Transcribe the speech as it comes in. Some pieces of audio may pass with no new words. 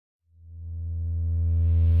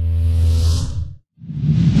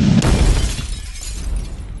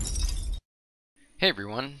Hey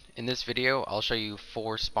everyone, in this video I'll show you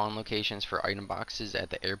 4 spawn locations for item boxes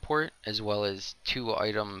at the airport, as well as 2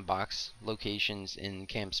 item box locations in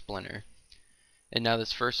Camp Splinter. And now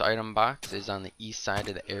this first item box is on the east side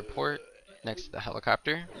of the airport, next to the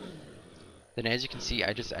helicopter. Then as you can see,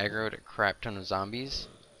 I just aggroed a crap ton of zombies,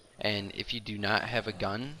 and if you do not have a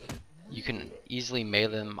gun, you can easily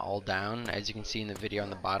melee them all down. As you can see in the video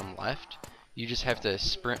on the bottom left, you just have to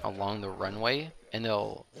sprint along the runway and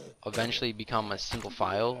they'll eventually become a single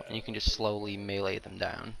file, and you can just slowly melee them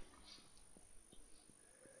down.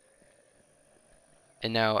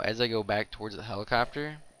 And now as I go back towards the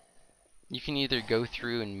helicopter, you can either go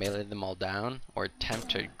through and melee them all down or attempt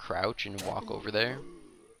to crouch and walk over there.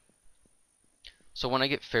 So when I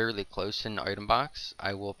get fairly close to an item box,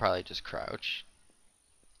 I will probably just crouch.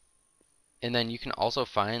 And then you can also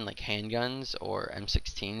find like handguns or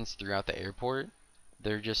M16s throughout the airport.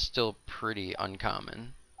 They're just still pretty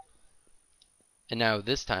uncommon. And now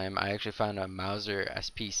this time I actually found a Mauser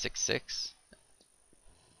SP66,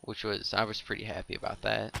 which I was pretty happy about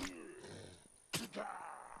that.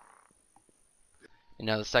 And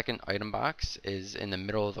now the second item box is in the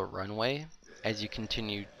middle of the runway as you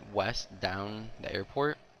continue west down the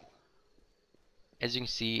airport. As you can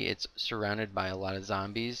see, it's surrounded by a lot of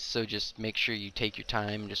zombies, so just make sure you take your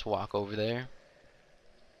time and just walk over there.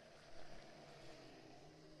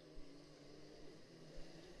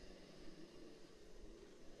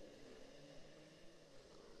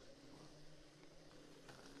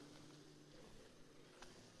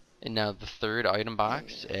 And now the third item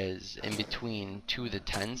box is in between 2 of the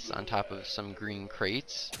tents on top of some green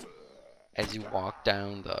crates as you walk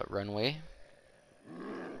down the runway.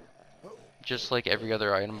 Just like every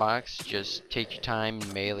other item box, just take your time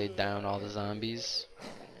and melee down all the zombies.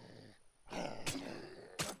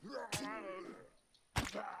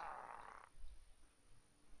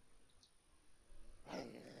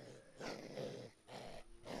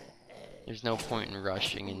 There's no point in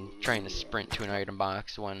rushing and trying to sprint to an item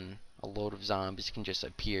box when a load of zombies can just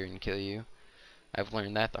appear and kill you. I've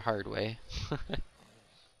learned that the hard way.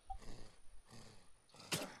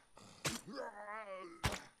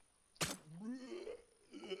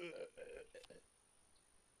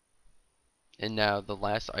 And now the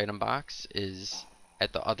last item box is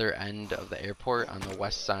at the other end of the airport on the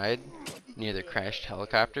west side near the crashed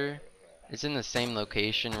helicopter. It's in the same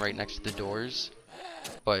location right next to the doors,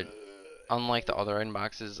 but unlike the other item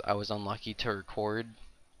boxes, I was unlucky to record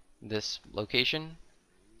this location,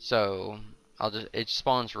 so it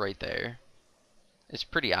spawns right there. It's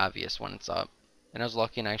pretty obvious when it's up, and I was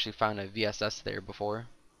lucky and I actually found a VSS there before.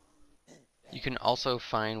 You can also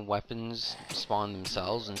find weapons spawn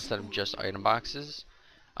themselves instead of just item boxes.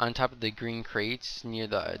 On top of the green crates near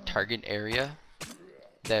the target area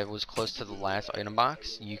that was close to the last item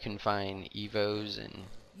box, you can find Evos, and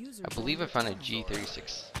I believe I found a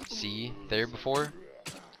G36C there before,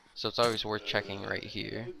 so it's always worth checking right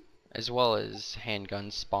here, as well as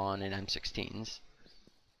handguns spawn and M16s.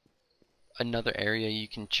 Another area you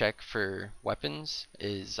can check for weapons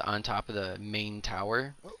is on top of the main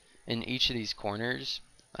tower. In each of these corners,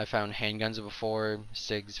 I found handguns before,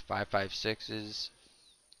 SIGs 5.56s,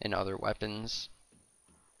 and other weapons.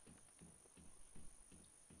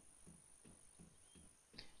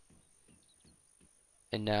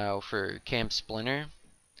 And now for Camp Splinter,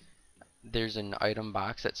 there's an item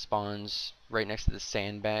box that spawns right next to the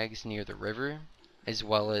sandbags near the river, as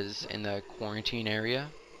well as in the quarantine area.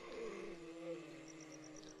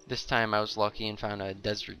 This time I was lucky and found a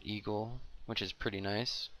Desert Eagle, which is pretty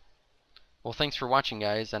nice. Well, thanks for watching,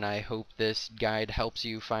 guys, and I hope this guide helps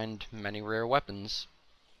you find many rare weapons.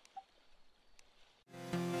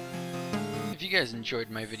 If you guys enjoyed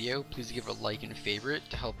my video, please give it a like and a favorite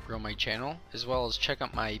to help grow my channel, as well as check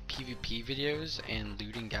out my PvP videos and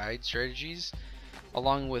looting guide strategies,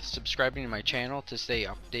 along with subscribing to my channel to stay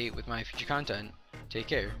up to date with my future content. Take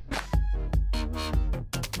care.